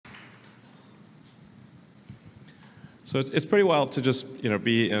So it's pretty wild to just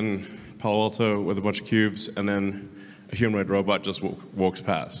be in Palo Alto with a bunch of cubes, and then a humanoid robot just walks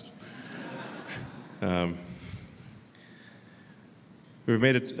past. We've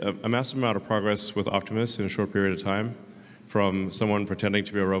made a massive amount of progress with Optimus in a short period of time, from someone pretending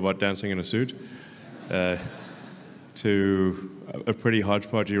to be a robot dancing in a suit, to a pretty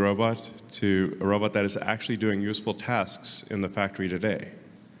hodgepodgey robot, to a robot that is actually doing useful tasks in the factory today.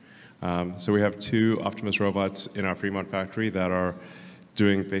 So we have 2 Optimus robots in our Fremont factory that are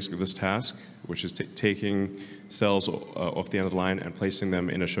doing basically this task, which is taking cells off the end of the line and placing them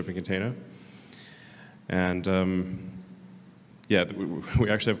in a shipping container. And yeah,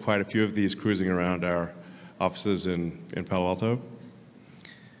 we actually have quite a few of these cruising around our offices in Palo Alto.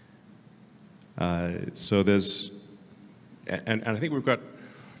 So there's, and I think we've got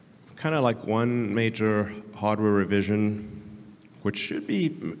kind of like one major hardware revision, which should be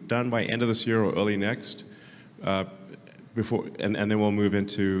done by end of this year or early next, and then we'll move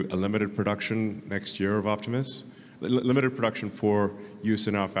into a limited production next year of Optimus. Limited production for use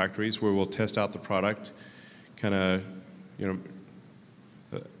in our factories, where we'll test out the product, kind of,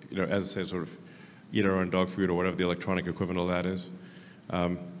 as I say, sort of eat our own dog food or whatever the electronic equivalent of that is.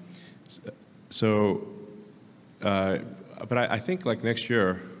 But I think like next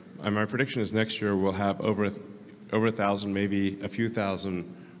year, my prediction is next year we'll have over 1,000, maybe a few thousand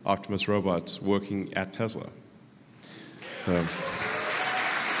Optimus robots working at Tesla.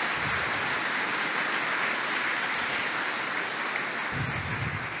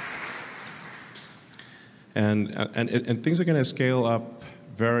 And things are going to scale up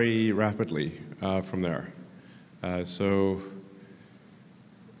very rapidly from there. So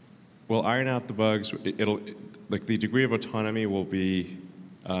we'll iron out the bugs. Like the degree of autonomy will be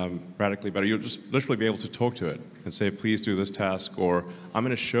radically better. You'll just literally be able to talk to it and say, please do this task, or I'm going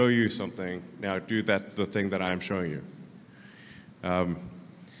to show you something. Now do the thing that I'm showing you.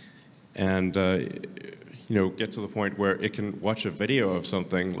 Get to the point where it can watch a video of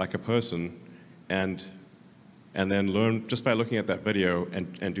something like a person and then learn just by looking at that video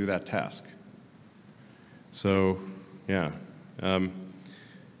and do that task. So, yeah. So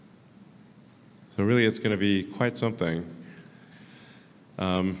really it's going to be quite something.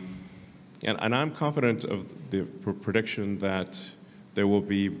 And I'm confident of the prediction that there will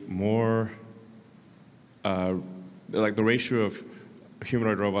be more, like the ratio of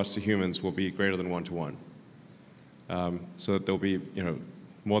humanoid robots to humans will be greater than 1-to-1. So that there'll be,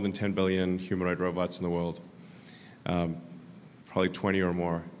 more than 10 billion humanoid robots in the world, probably 20 or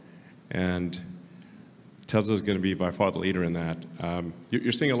more. And Tesla is going to be by far the leader in that.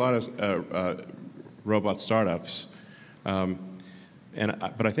 You're seeing a lot of robot startups, but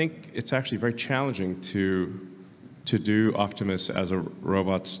I think it's actually very challenging to do Optimus as a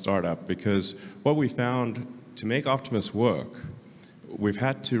robot startup, because what we found, to make Optimus work, we've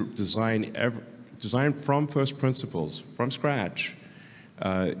had to design from first principles, from scratch,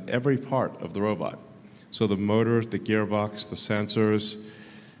 every part of the robot. So the motor, the gearbox, the sensors,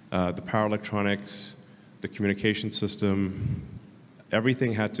 the power electronics, the communication system,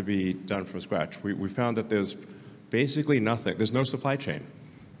 everything had to be done from scratch. We found that there's basically nothing. There's no supply chain.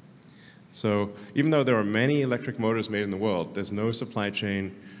 So even though there are many electric motors made in the world, there's no supply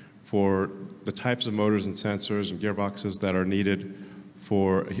chain for the types of motors and sensors and gearboxes that are needed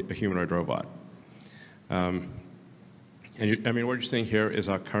for a humanoid robot. What you're seeing here is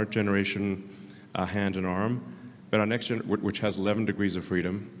our current generation hand and arm, but our next which has 11 degrees of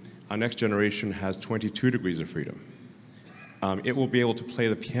freedom. Our next generation has 22 degrees of freedom. It will be able to play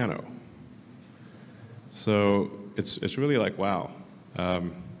the piano. So it's really like, wow.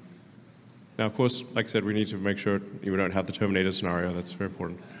 Now, of course, like I said, we need to make sure we don't have the Terminator scenario. That's very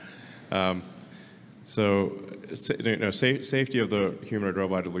important. Safety of the humanoid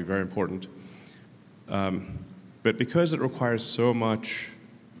robot will be very important. But because it requires so much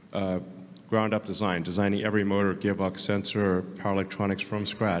ground-up designing every motor, gearbox, sensor, power electronics from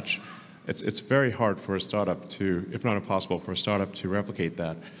scratch, it's very hard for a startup to, if not impossible, for a startup to replicate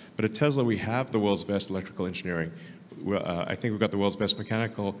that. But at Tesla, we have the world's best electrical engineering. I think we've got the world's best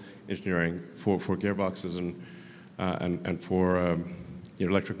mechanical engineering for gearboxes and for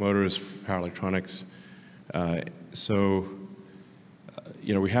electric motors, power electronics. We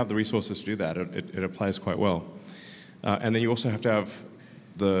have the resources to do that. It applies quite well. And then you also have to have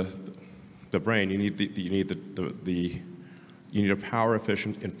the brain. You need a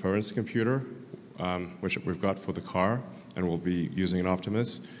power-efficient inference computer, which we've got for the car, and we'll be using an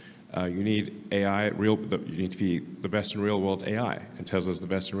Optimus. You need AI. You need to be the best in real-world AI, and Tesla's the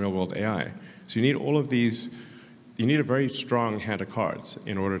best in real-world AI. So you need all of these. You need a very strong hand of cards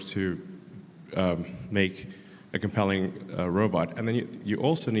in order to make a compelling robot. And then you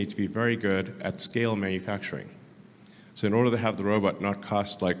also need to be very good at scale manufacturing. So in order to have the robot not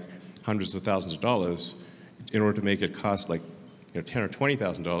cost like hundreds of thousands of dollars, in order to make it cost like $10,000 or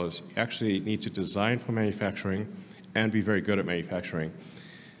 $20,000, you actually need to design for manufacturing and be very good at manufacturing.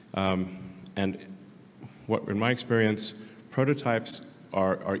 And in my experience, prototypes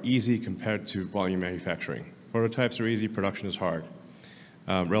are easy compared to volume manufacturing. Prototypes are easy, production is hard,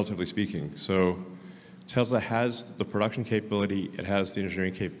 relatively speaking. So Tesla has the production capability, it has the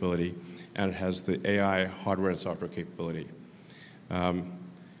engineering capability, and it has the AI hardware and software capability.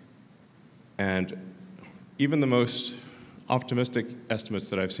 And even the most optimistic estimates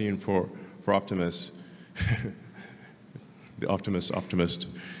that I've seen for Optimus, the optimist,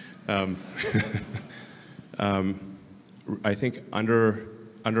 I think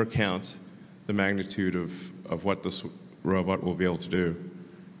undercount the magnitude of what this robot will be able to do.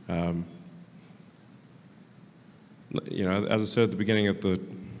 As I said at the beginning of the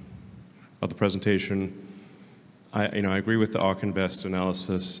presentation, I agree with the ARK Invest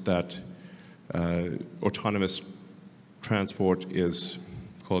analysis that autonomous transport is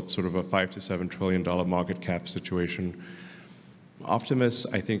called sort of a $5 to $7 trillion market cap situation. Optimus,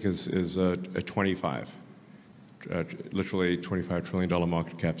 I think, is a 25, literally $25 trillion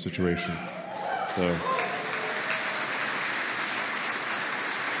market cap situation. So.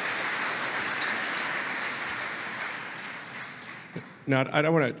 Now, I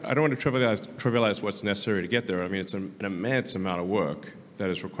don't want to trivialize what's necessary to get there. I mean, it's an immense amount of work that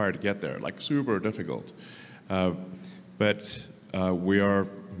is required to get there, like super difficult. But we are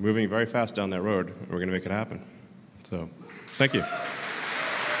moving very fast down that road, and we're going to make it happen. So, thank you.